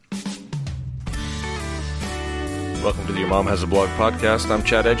Welcome to the Your Mom Has a Blog podcast. I'm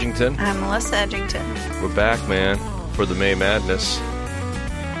Chad Edgington. I'm Melissa Edgington. We're back, man, for the May Madness.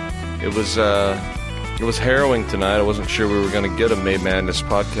 It was harrowing tonight. I wasn't sure we were going to get a May Madness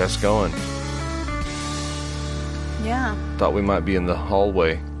podcast going. Yeah. Thought we might be in the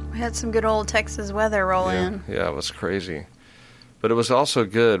hallway. We had some good old Texas weather roll in. Yeah, it was crazy. But it was also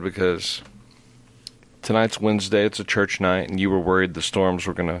good because tonight's Wednesday. It's a church night, and you were worried the storms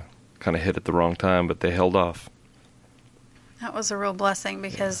were going to kind of hit at the wrong time, but they held off. That was a real blessing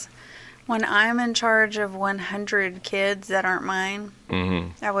because when I'm in charge of 100 kids that aren't mine,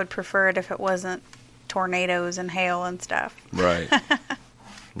 I would prefer it if it wasn't tornadoes and hail and stuff. Right.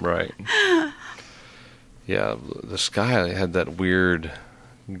 Right. Yeah, the sky had that weird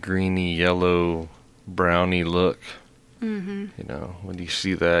greeny, yellow, browny look. Mm-hmm. You know, when you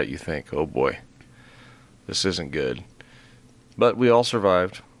see that, you think, oh boy, this isn't good. But we all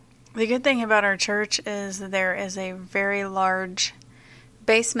survived. The good thing about our church is that there is a very large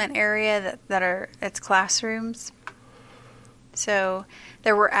basement area it's classrooms. So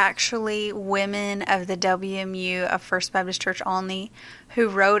there were actually women of the WMU of First Baptist Church Olney who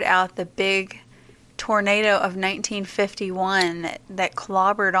rode out the big tornado of 1951 that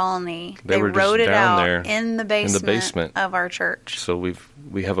clobbered Olney. They rode it out in the basement of our church. So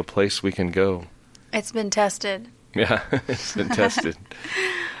we have a place we can go. It's been tested. Yeah, it's been tested.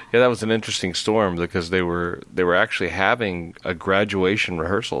 Yeah, that was an interesting storm because they were actually having a graduation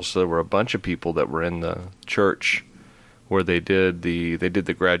rehearsal. So there were a bunch of people that were in the church where they did the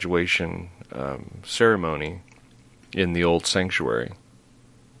graduation ceremony in the old sanctuary.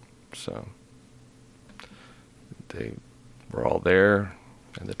 So they were all there,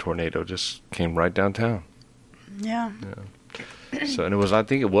 and the tornado just came right downtown. Yeah. So, and I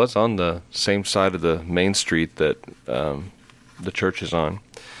think it was on the same side of the main street that the church is on.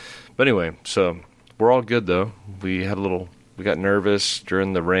 But anyway, so we're all good though. We got nervous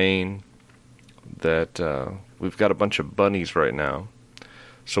during the rain that we've got a bunch of bunnies right now.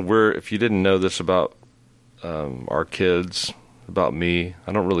 So if you didn't know this about our kids, about me,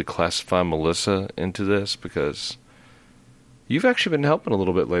 I don't really classify Melissa into this because you've actually been helping a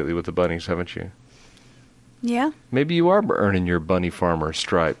little bit lately with the bunnies, haven't you? Yeah. Maybe you are earning your bunny farmer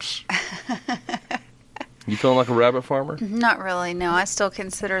stripes. You feeling like a rabbit farmer? Not really, no. I still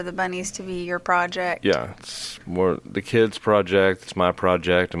consider the bunnies to be your project. Yeah, it's more the kids' project. It's my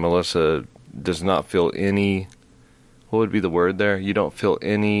project. And Melissa does not feel any, what would be the word there? You don't feel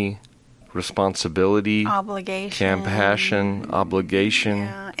any responsibility. Obligation. Compassion. Obligation.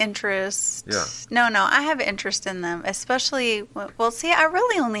 Yeah, interest. Yeah. No, I have interest in them. Especially, I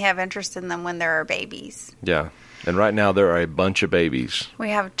really only have interest in them when there are babies. Yeah. And right now there are a bunch of babies. We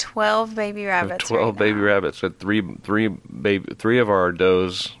have 12 baby rabbits. 12 baby rabbits. So three of our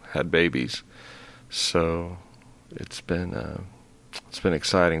does had babies. So it's been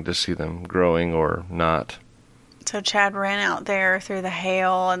exciting to see them growing or not. So Chad ran out there through the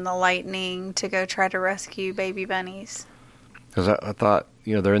hail and the lightning to go try to rescue baby bunnies. Because I thought,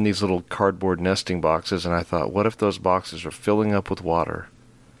 they're in these little cardboard nesting boxes, and I thought, what if those boxes are filling up with water?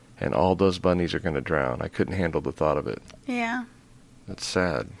 And all those bunnies are going to drown. I couldn't handle the thought of it. Yeah. That's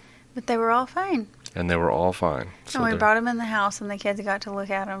sad. But they were all fine. And they were all fine. So and we brought them in the house, and the kids got to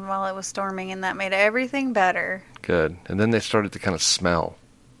look at them while it was storming, and that made everything better. Good. And then they started to kind of smell.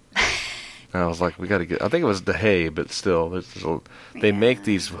 And I was like, we got to I think it was the hay, but still. They make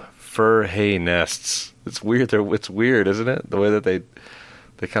these fur hay nests. It's weird. It's weird, isn't it? The way that they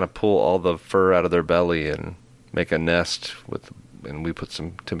kind of pull all the fur out of their belly and make a nest and we put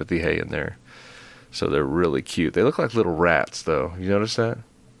some Timothy hay in there. So they're really cute. They look like little rats, though. You notice that?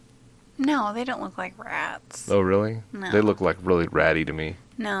 No, they don't look like rats. Oh, really? No. They look like really ratty to me.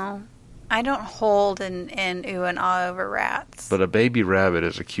 No. I don't hold and ooh and ah over rats. But a baby rabbit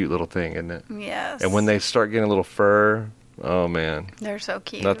is a cute little thing, isn't it? Yes. And when they start getting a little fur, oh, man. They're so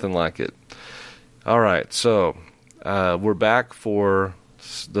cute. Nothing like it. All right, so we're back for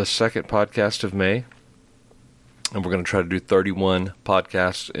the second podcast of May. And we're going to try to do 31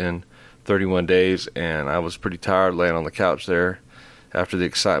 podcasts in 31 days. And I was pretty tired laying on the couch there after the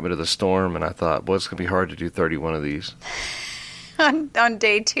excitement of the storm. And I thought, boy, it's going to be hard to do 31 of these. on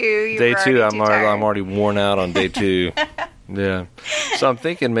day two, I'm already worn out on day two. Yeah. So I'm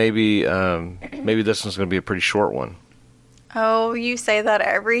thinking maybe this one's going to be a pretty short one. Oh, you say that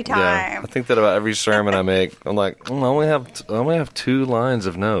every time. Yeah, I think that about every sermon I make. I'm like, I only have 2 lines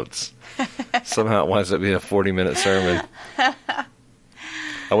of notes. Somehow it winds up being a 40-minute sermon.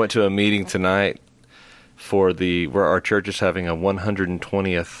 I went to a meeting tonight where our church is having a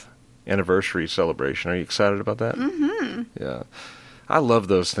 120th anniversary celebration. Are you excited about that? Mm-hmm. Yeah. I love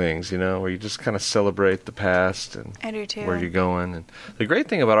those things, where you just kind of celebrate the past and I do too. where you're going. And the great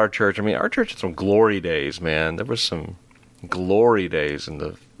thing about our church, our church had some glory days, man. There was some glory days in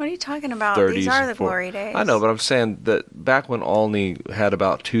the What are you talking about? 30s. These are the glory days. I know, but I'm saying that back when Olney had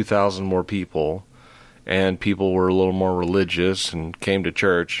about 2,000 more people, and people were a little more religious and came to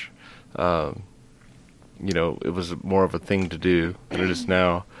church, it was more of a thing to do than it is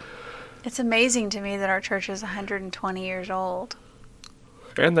now. It's amazing to me that our church is 120 years old.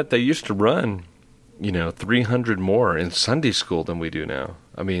 And that they used to run, 300 more in Sunday school than we do now.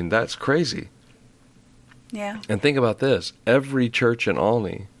 That's crazy. Yeah. And think about this. Every church in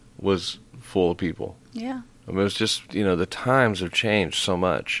Olney was full of people. Yeah. It was just, the times have changed so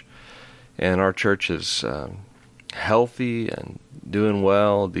much. And our church is healthy and doing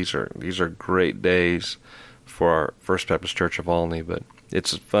well. These are great days for our First Baptist Church of Olney, but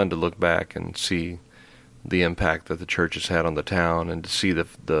it's fun to look back and see the impact that the church has had on the town and to see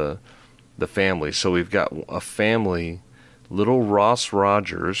the family. So we've got a family, little Ross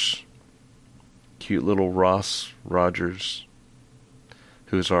Rogers, cute little Ross Rogers,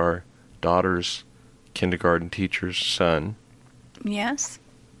 who's our daughter's kindergarten teacher's son. Yes.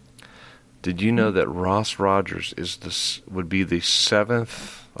 Did you know that Ross Rogers would be the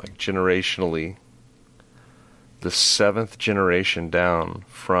seventh, generationally, the seventh generation down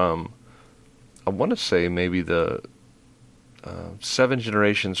from, I want to say maybe the 7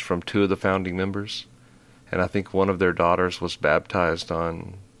 generations from 2 of the founding members, and I think one of their daughters was baptized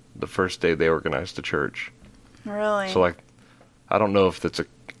on the first day they organized the church. Really? So I don't know if it's a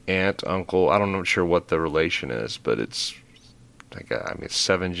aunt, uncle, I'm not sure what the relation is, but it's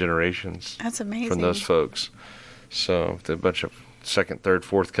 7 generations. That's amazing. From those folks. So a bunch of second, third,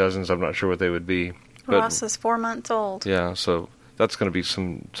 fourth cousins. I'm not sure what they would be. Ross is 4 months old. Yeah, so that's going to be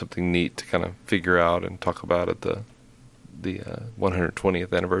something neat to kind of figure out and talk about at the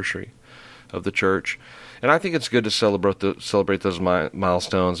 120th anniversary of the church. And I think it's good to celebrate those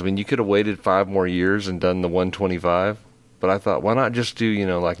milestones. You could have waited 5 more years and done the 125, but I thought, why not just do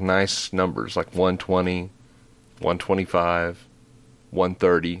nice numbers like 120, 125.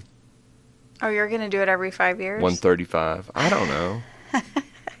 130. Oh, you're going to do it every 5 years? 135. I don't know.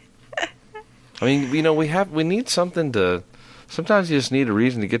 we need something to. Sometimes you just need a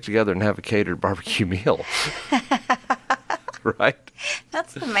reason to get together and have a catered barbecue meal. Right?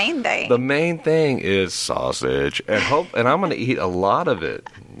 That's the main thing. The main thing is sausage and I'm going to eat a lot of it.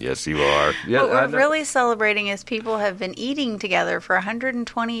 Yes, you are. Yeah, what we're really celebrating is people have been eating together for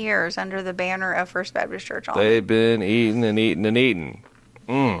 120 years under the banner of First Baptist Church Olney. They've been eating and eating and eating.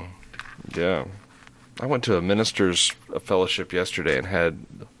 Yeah. I went to a minister's fellowship yesterday and had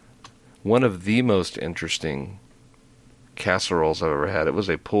one of the most interesting casseroles I've ever had. It was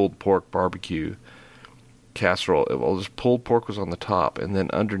a pulled pork barbecue casserole. This pulled pork was on the top, and then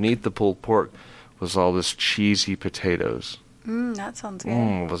underneath the pulled pork was all this cheesy potatoes. That sounds good.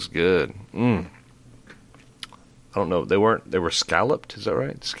 It was good. I don't know. They were scalloped. Is that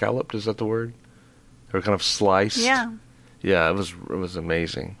right? Scalloped, is that the word? They were kind of sliced. Yeah. Yeah, it was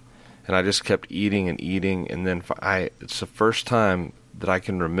amazing. And I just kept eating and eating, and then it's the first time that I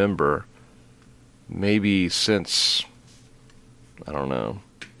can remember, maybe since, I don't know,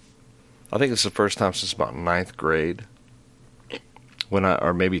 I think it's the first time since about 9th grade,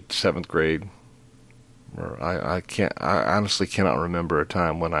 or maybe 7th grade, or I honestly cannot remember a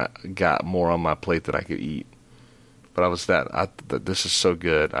time when I got more on my plate than I could eat. But this is so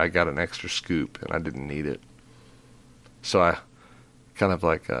good, I got an extra scoop, and I didn't need it. So I kind of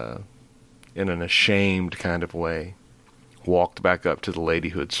in an ashamed kind of way, walked back up to the lady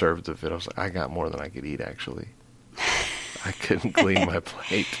who had served the food. I was like, I got more than I could eat, actually. I couldn't clean my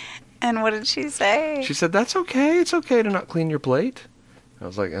plate. And what did she say? She said, that's okay. It's okay to not clean your plate. I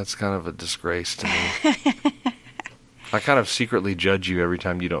was like, that's kind of a disgrace to me. I kind of secretly judge you every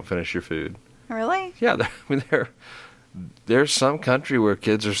time you don't finish your food. Really? Yeah, there's some country where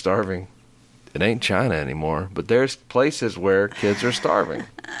kids are starving. It ain't China anymore, but there's places where kids are starving.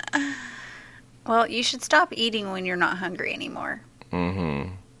 Well, you should stop eating when you're not hungry anymore.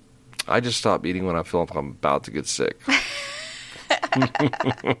 Mm-hmm. I just stop eating when I feel like I'm about to get sick.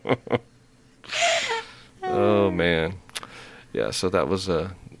 Oh, man. Yeah, so that was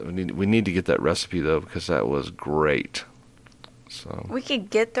we need to get that recipe, though, because that was great. So we could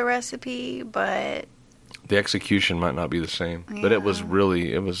get the recipe, but the execution might not be the same. Yeah. But it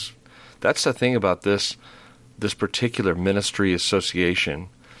was that's the thing about this particular ministry association.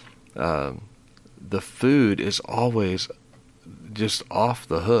 The food is always just off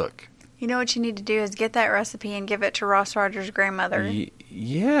the hook. You know what you need to do is get that recipe and give it to Ross Rogers' grandmother.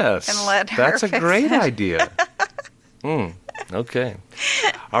 Yes. And let her That's a fix great it. idea. Okay.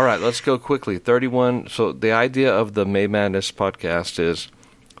 All right, let's go quickly. 31. So the idea of the May Madness podcast is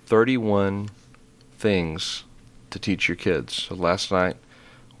 31 things to teach your kids. So last night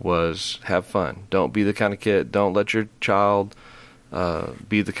was have fun. Don't be the kind of kid. Don't let your child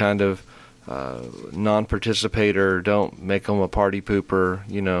be the kind of non-participator. Don't make them a party pooper.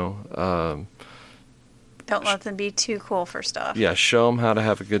 Don't let them be too cool for stuff. Yeah, show them how to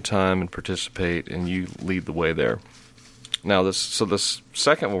have a good time and participate, and you lead the way there. Now, this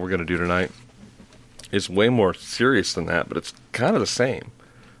second one we're going to do tonight is way more serious than that, but it's kind of the same.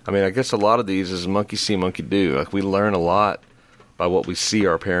 I mean, I guess a lot of these is monkey see, monkey do. Like, we learn a lot by what we see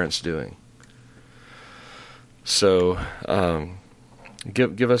our parents doing. So,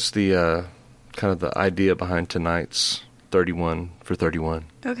 give us the kind of the idea behind tonight's 31 for 31.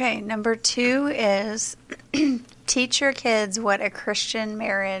 Okay, number 2 is teach your kids what a Christian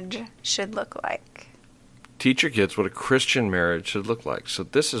marriage should look like. Teach your kids what a Christian marriage should look like. So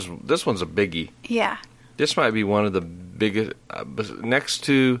this one's a biggie. Yeah. This might be one of the biggest, next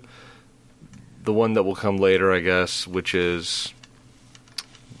to the one that will come later, I guess, which is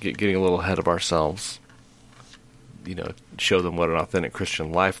getting a little ahead of ourselves. Show them what an authentic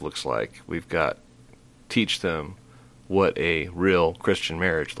Christian life looks like. We've got teach them what a real Christian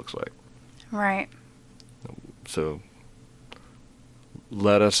marriage looks like. Right. So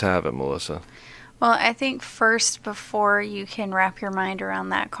let us have it, Melissa. Well, I think first, before you can wrap your mind around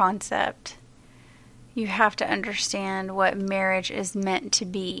that concept, you have to understand what marriage is meant to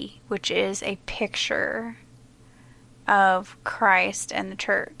be, which is a picture of Christ and the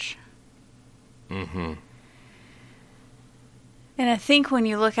church. Mm-hmm. And I think when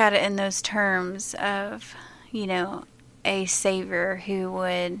you look at it in those terms of, a Savior who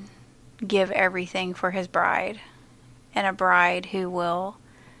would give everything for his bride, and a bride who will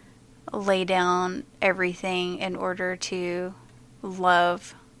lay down everything in order to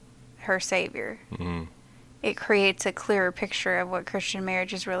love her Savior. Mm-hmm. It creates a clearer picture of what Christian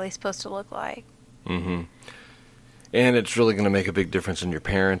marriage is really supposed to look like. Mm-hmm. And it's really going to make a big difference in your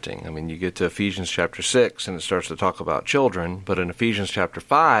parenting. I mean, you get to Ephesians chapter 6, and it starts to talk about children, but in Ephesians chapter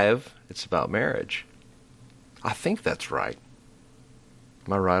 5, it's about marriage. I think that's right.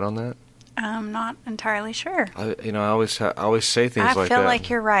 Am I right on that? I'm not entirely sure. I always say things like that. I feel like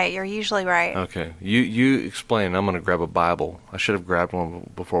you're right. You're usually right. Okay. You explain. I'm going to grab a Bible. I should have grabbed one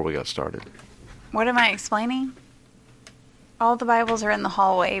before we got started. What am I explaining? All the Bibles are in the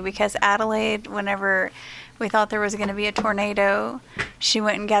hallway because Adelaide, whenever we thought there was going to be a tornado, she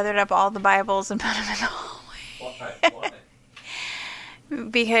went and gathered up all the Bibles and put them in the hallway. Why?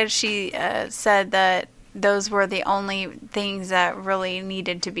 Because she said that those were the only things that really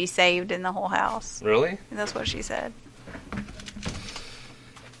needed to be saved in the whole house. Really? That's what she said.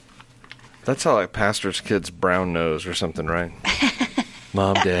 That's how pastor's kid's brown nose or something, right?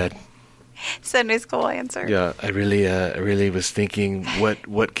 Mom, Dad. Sunday school answer. Yeah, I really was thinking,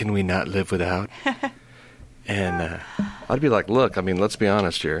 what can we not live without? And I'd be like, look, I mean, let's be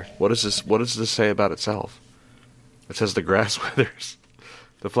honest here. What does this say about itself? It says the grass withers,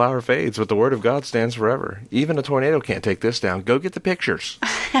 the flower fades, but the word of God stands forever. Even a tornado can't take this down. Go get the pictures.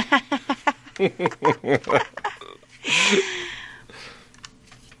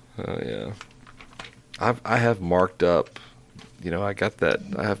 Oh yeah, I have marked up. I got that.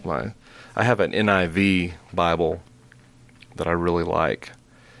 I have an NIV Bible that I really like,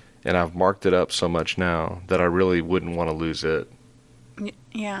 and I've marked it up so much now that I really wouldn't want to lose it.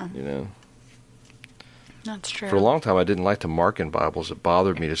 Yeah. That's true. For a long time, I didn't like to mark in Bibles. It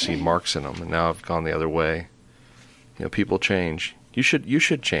bothered me to see marks in them, and now I've gone the other way. People change. You should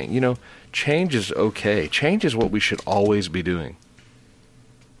change. Change is okay. Change is what we should always be doing.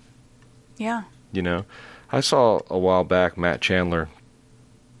 Yeah. I saw a while back Matt Chandler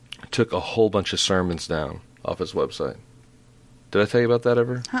took a whole bunch of sermons down off his website. Did I tell you about that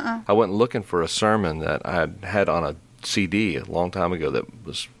ever? I went looking for a sermon that I had on a CD a long time ago that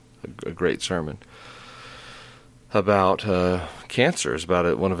was a great sermon about cancer. It's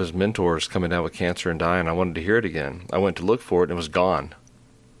about one of his mentors coming down with cancer and dying. I wanted to hear it again. I went to look for it, and it was gone.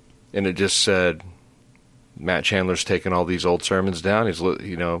 And it just said, Matt Chandler's taken all these old sermons down.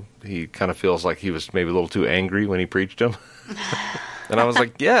 He kind of feels like he was maybe a little too angry when he preached them. And I was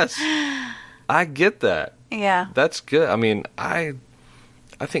like, yes, I get that. Yeah. That's good. I mean, I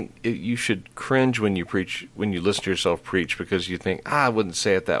think you should cringe when you listen to yourself preach, because you think, I wouldn't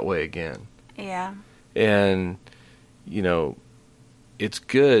say it that way again. Yeah. And, it's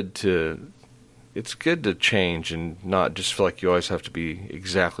good to change and not just feel like you always have to be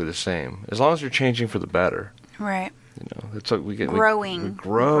exactly the same, as long as you're changing for the better. Right. You know, it's like we growing. We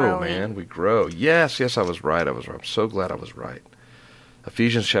grow, man. We grow. Yes, I was right. I'm so glad I was right.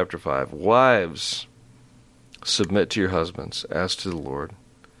 Ephesians chapter 5. Wives, submit to your husbands as to the Lord.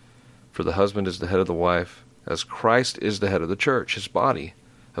 For the husband is the head of the wife, as Christ is the head of the church, his body,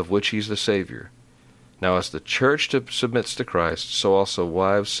 of which he is the Savior. Now as the church submits to Christ, so also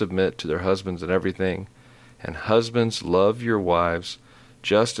wives submit to their husbands in everything. And husbands, love your wives,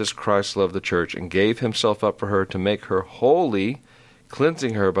 just as Christ loved the church and gave himself up for her to make her holy,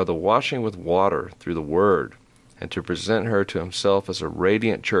 cleansing her by the washing with water through the word, and to present her to himself as a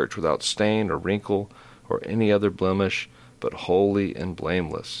radiant church without stain or wrinkle or any other blemish, but holy and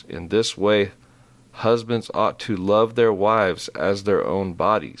blameless. In this way, husbands ought to love their wives as their own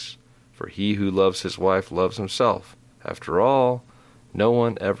bodies. For he who loves his wife loves himself. After all, no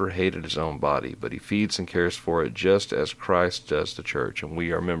one ever hated his own body, but he feeds and cares for it just as Christ does the church, and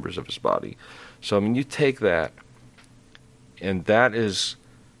we are members of his body. So, I mean, you take that, and that is,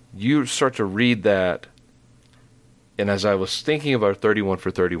 you start to read that, and as I was thinking of our 31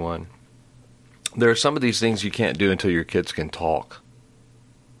 for 31, there are some of these things you can't do until your kids can talk,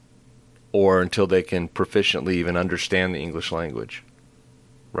 or until they can proficiently even understand the English language,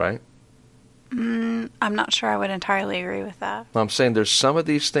 right? I'm not sure I would entirely agree with that. I'm saying there's some of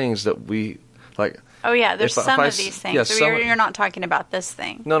these things that we, like... Oh, yeah, there's some of these things. Yeah, so you're not talking about this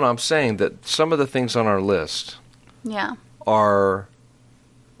thing. No, I'm saying that some of the things on our list are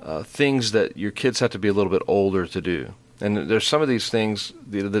things that your kids have to be a little bit older to do. And there's some of these things,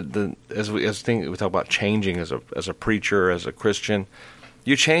 as we talk about changing as a preacher, as a Christian,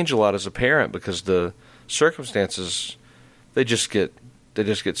 you change a lot as a parent because the circumstances, they just get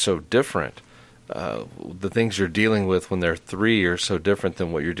so different. The things you're dealing with when they're 3 are so different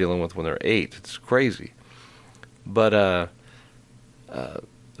than what you're dealing with when they're 8. It's crazy. But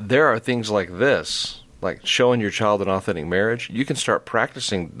there are things like this, like showing your child an authentic marriage. You can start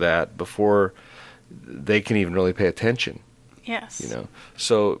practicing that before they can even really pay attention. Yes. You know.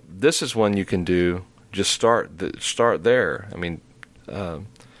 So this is one you can do. Just start there. I mean,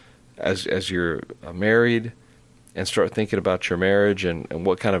 as you're married, and start thinking about your marriage and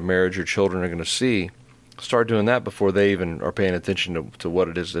what kind of marriage your children are going to see. Start doing that before they even are paying attention to what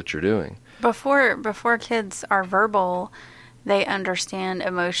it is that you're doing. Before kids are verbal, they understand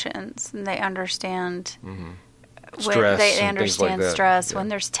emotions and they understand stress. They understand like stress when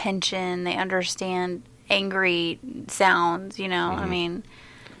there's tension. They understand angry sounds. You know, I mean,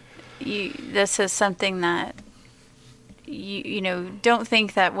 this is something that you know. Don't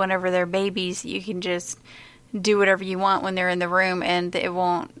think that whenever they're babies, you can just do whatever you want when they're in the room and it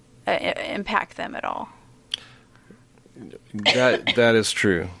won't impact them at all. That is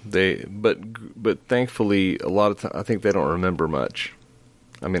true. But thankfully a lot of I think they don't remember much.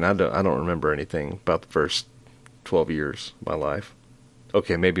 I mean, I don't remember anything about the first 12 years of my life.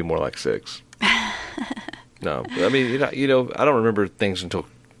 Okay, maybe more like 6. No, I mean, you know, I don't remember things until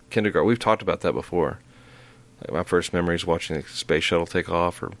kindergarten. We've talked about that before. Like my first memory is watching the space shuttle take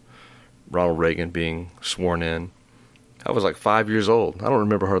off, or Ronald Reagan being sworn in. I was like 5 years old. I don't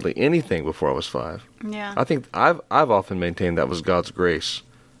remember hardly anything before I was 5. Yeah. I think I've often maintained that was God's grace,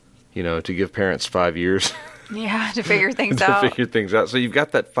 you know, to give parents 5 years. Yeah, to figure things out. To figure things out. So you've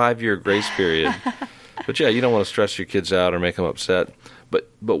got that 5-year grace period. But yeah, you don't want to stress your kids out or make them upset. But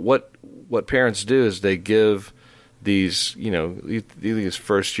what parents do is they give these, you know, these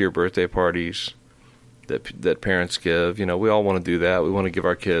first-year birthday parties that parents give. You know, we all want to do that. We want to give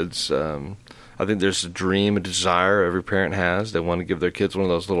our kids, I think there's a dream, a desire every parent has. They want to give their kids one of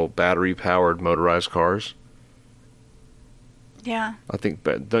those little battery-powered motorized cars. Yeah. I think,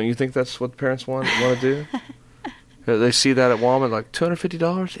 don't you think that's what parents want to do? They see that at Walmart, like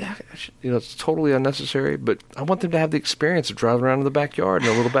 $250. Yeah, you know, it's totally unnecessary. But I want them to have the experience of driving around in the backyard in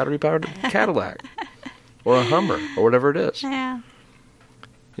a little battery-powered Cadillac or a Hummer or whatever it is. Yeah.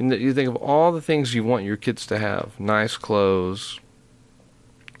 And you think of all the things you want your kids to have: nice clothes,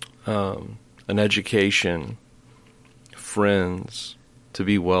 an education, friends, to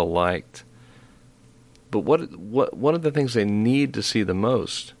be well liked. But what one of the things they need to see the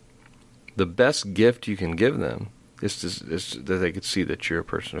most, the best gift you can give them, is that they could see that you're a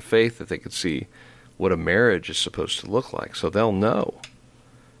person of faith, that they could see what a marriage is supposed to look like, so they'll know.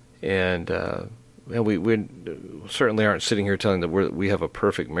 And we certainly aren't sitting here telling that we have a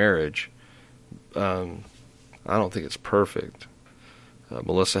perfect marriage. I don't think it's perfect.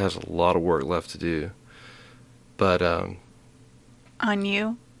 Melissa has a lot of work left to do. But on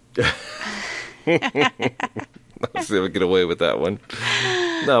you? Let's see if we get away with that one.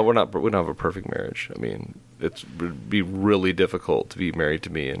 No, we don't have a perfect marriage. I mean, it would be really difficult to be married to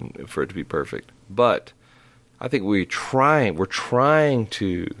me and for it to be perfect. But I think we're trying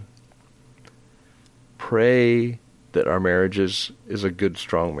to pray that our marriage is a good,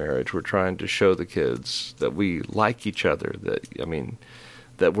 strong marriage. We're trying to show the kids that we like each other,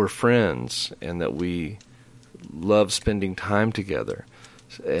 that we're friends, and that we love spending time together.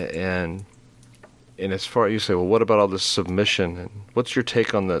 And as far as you say, well, what about all this submission? And what's your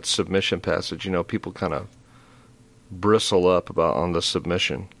take on that submission passage? People kind of bristle up on the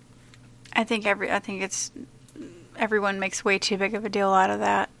submission. I think everyone makes way too big of a deal out of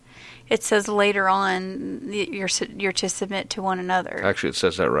that. It says later on you're to submit to one another. Actually, it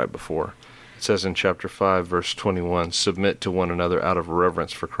says that right before. It says in chapter 5, verse 21, submit to one another out of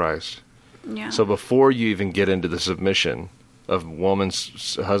reverence for Christ. Yeah. So before you even get into the submission of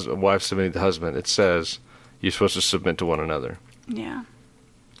wife submitting to husband, it says you're supposed to submit to one another. Yeah.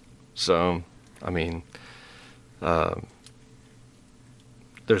 So,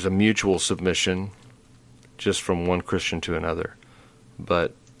 there's a mutual submission just from one Christian to another.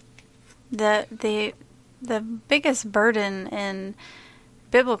 But the biggest burden in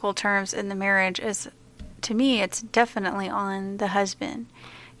biblical terms in the marriage is, to me, it's definitely on the husband.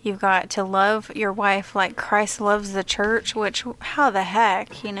 You've got to love your wife like Christ loves the church, which, how the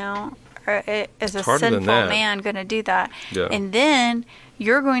heck, is a sinful man going to do that? Yeah. And then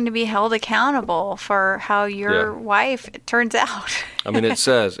you're going to be held accountable for how your wife turns out. It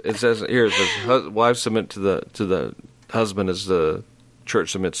says here, it says, wives submit to the husband as the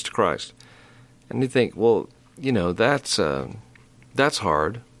church submits to Christ. And you think, well, that's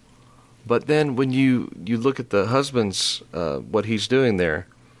hard. But then when you look at the husband's, what he's doing there,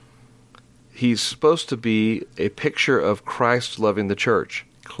 he's supposed to be a picture of Christ loving the church,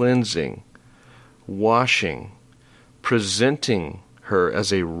 cleansing, washing, presenting her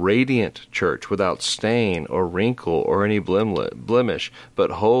as a radiant church without stain or wrinkle or any blemish, but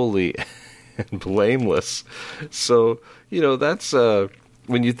holy and blameless. So, that's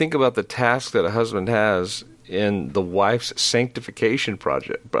when you think about the task that a husband has in the wife's sanctification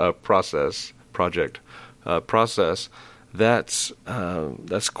process, that's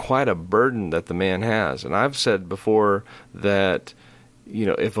quite a burden that the man has. And I've said before that,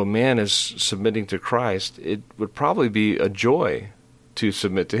 if a man is submitting to Christ, it would probably be a joy to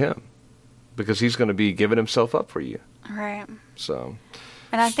submit to him, because he's going to be giving himself up for you. Right. So.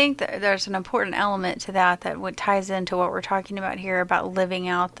 And I think that there's an important element to that what ties into what we're talking about here about living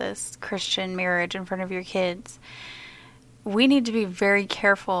out this Christian marriage in front of your kids. We need to be very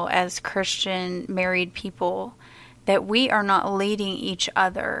careful as Christian married people that we are not leading each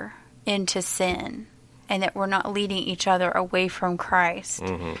other into sin, and that we're not leading each other away from Christ.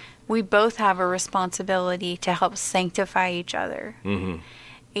 Mm-hmm. We both have a responsibility to help sanctify each other. Mm-hmm.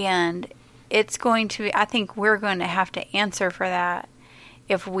 And it's going to be, I think we're going to have to answer for that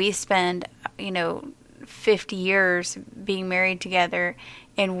if we spend, 50 years being married together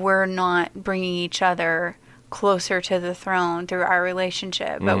and we're not bringing each other closer to the throne through our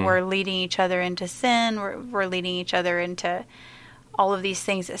relationship, but we're leading each other into sin, we're leading each other into all of these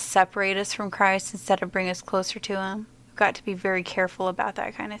things that separate us from Christ instead of bring us closer to Him. We've got to be very careful about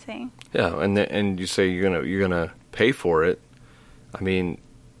that kind of thing. Yeah, and you say you're gonna pay for it.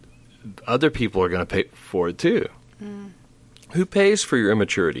 Other people are gonna pay for it too. Mm. Who pays for your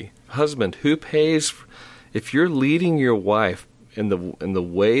immaturity? Husband, who pays if you're leading your wife in the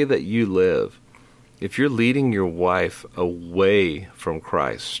way that you live? If you're leading your wife away from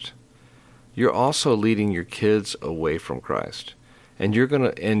Christ, you're also leading your kids away from Christ. And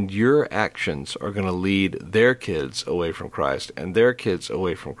your actions are gonna lead their kids away from Christ and their kids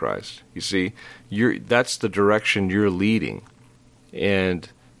away from Christ. You see, that's the direction you're leading. And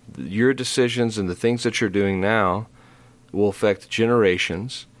your decisions and the things that you're doing now will affect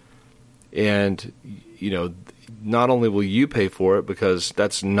generations. And, not only will you pay for it, because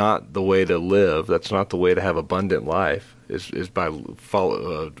that's not the way to live, that's not the way to have abundant life, is by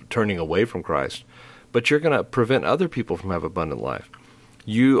turning away from Christ, but you're going to prevent other people from having abundant life.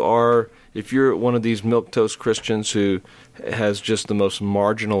 If you're one of these milquetoast Christians who has just the most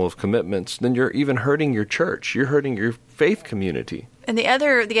marginal of commitments, then you're even hurting your church. You're hurting your faith community. And the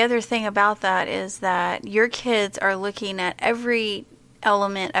other thing about that is that your kids are looking at every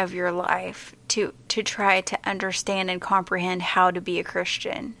element of your life to try to understand and comprehend how to be a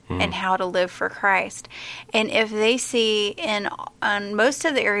Christian and how to live for Christ. And if they see on most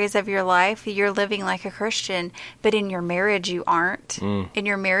of the areas of your life you're living like a Christian, but in your marriage you aren't. In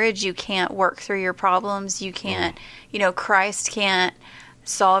your marriage you can't work through your problems. You can't, Christ can't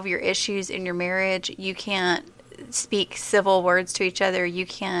solve your issues in your marriage. You can't speak civil words to each other. You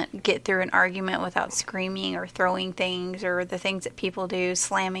can't get through an argument without screaming or throwing things or the things that people do,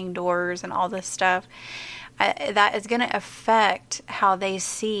 slamming doors and all this stuff. that is going to affect how they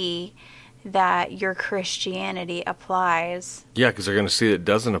see that your Christianity applies. Yeah, because they're going to see that it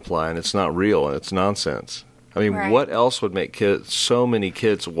doesn't apply and it's not real and it's nonsense. I mean, Right. What else would make so many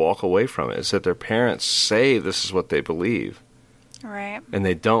kids walk away from it? Is that their parents say this is what they believe, Right. and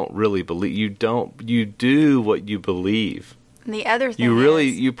they don't really believe. You do what you believe. And the other thing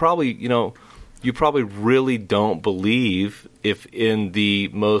You probably really don't believe if in the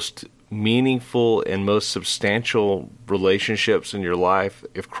most meaningful and most substantial relationships in your life,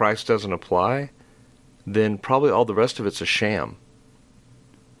 if Christ doesn't apply, then probably all the rest of it's a sham.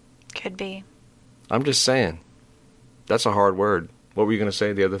 could be. I'm just saying. That's a hard word. What were you going to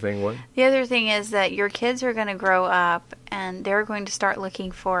say? The other thing, what? The other thing is that your kids are going to grow up and they're going to start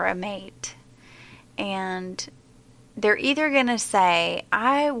looking for a mate. And they're either going to say,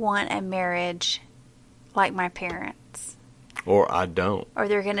 I want a marriage like my parents. Or I don't. Or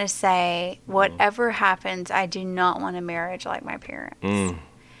they're going to say, whatever happens, I do not want a marriage like my parents. Mm.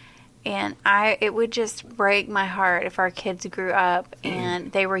 And it would just break my heart if our kids grew up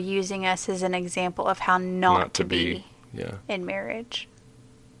and they were using us as an example of how not to be Yeah. in marriage.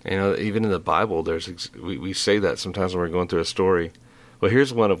 You know, even in the Bible, we say that sometimes when we're going through a story. Well,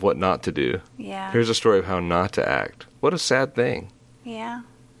 here's one of what not to do. Yeah. Here's a story of how not to act. What a sad thing. Yeah.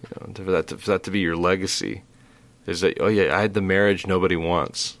 You know, for that to be your legacy. Is that, oh yeah, I had the marriage nobody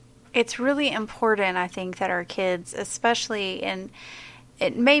wants. It's really important, I think, that our kids, especially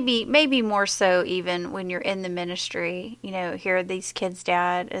it maybe more so even when you're in the ministry, here these kids'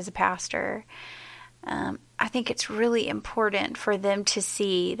 dad is a pastor. I think it's really important for them to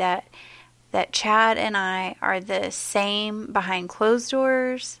see that Chad and I are the same behind closed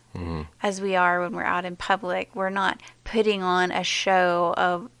doors as we are when we're out in public. We're not putting on a show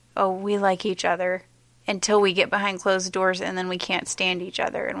of, oh, we like each other until we get behind closed doors and then we can't stand each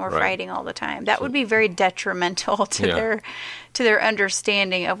other and we're fighting all the time. That would be very detrimental to their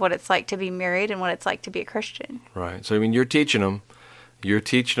understanding of what it's like to be married and what it's like to be a Christian. Right. So, I mean, you're teaching them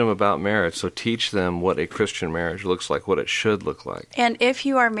about marriage. So teach them what a Christian marriage looks like, what it should look like. And if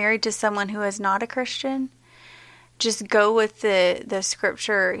you are married to someone who is not a Christian, just go with the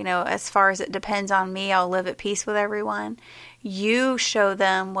scripture, as far as it depends on me, I'll live at peace with everyone. You show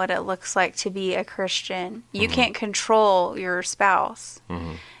them what it looks like to be a Christian. You can't control your spouse,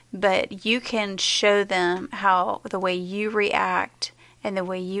 but you can show them how the way you react and the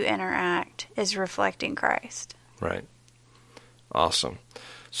way you interact is reflecting Christ. Right. Awesome.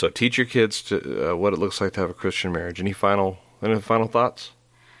 So teach your kids to what it looks like to have a Christian marriage. Any final thoughts?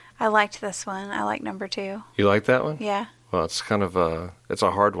 I liked this one. I like number 2. You like that one? Yeah. Well, it's kind of it's a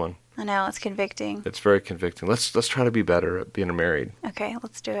hard one. I know, it's convicting. It's very convicting. Let's try to be better at being married. Okay,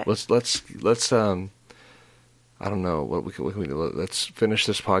 let's do it. Let's I don't know what we can do. Let's finish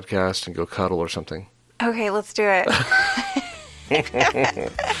this podcast and go cuddle or something. Okay, let's do it.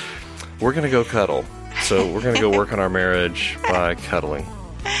 We're gonna go cuddle. So we're gonna go work on our marriage by cuddling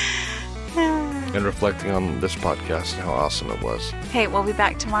and reflecting on this podcast and how awesome it was. Hey, we'll be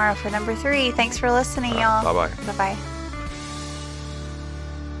back tomorrow for number 3. Thanks for listening, y'all. Bye-bye. Bye-bye.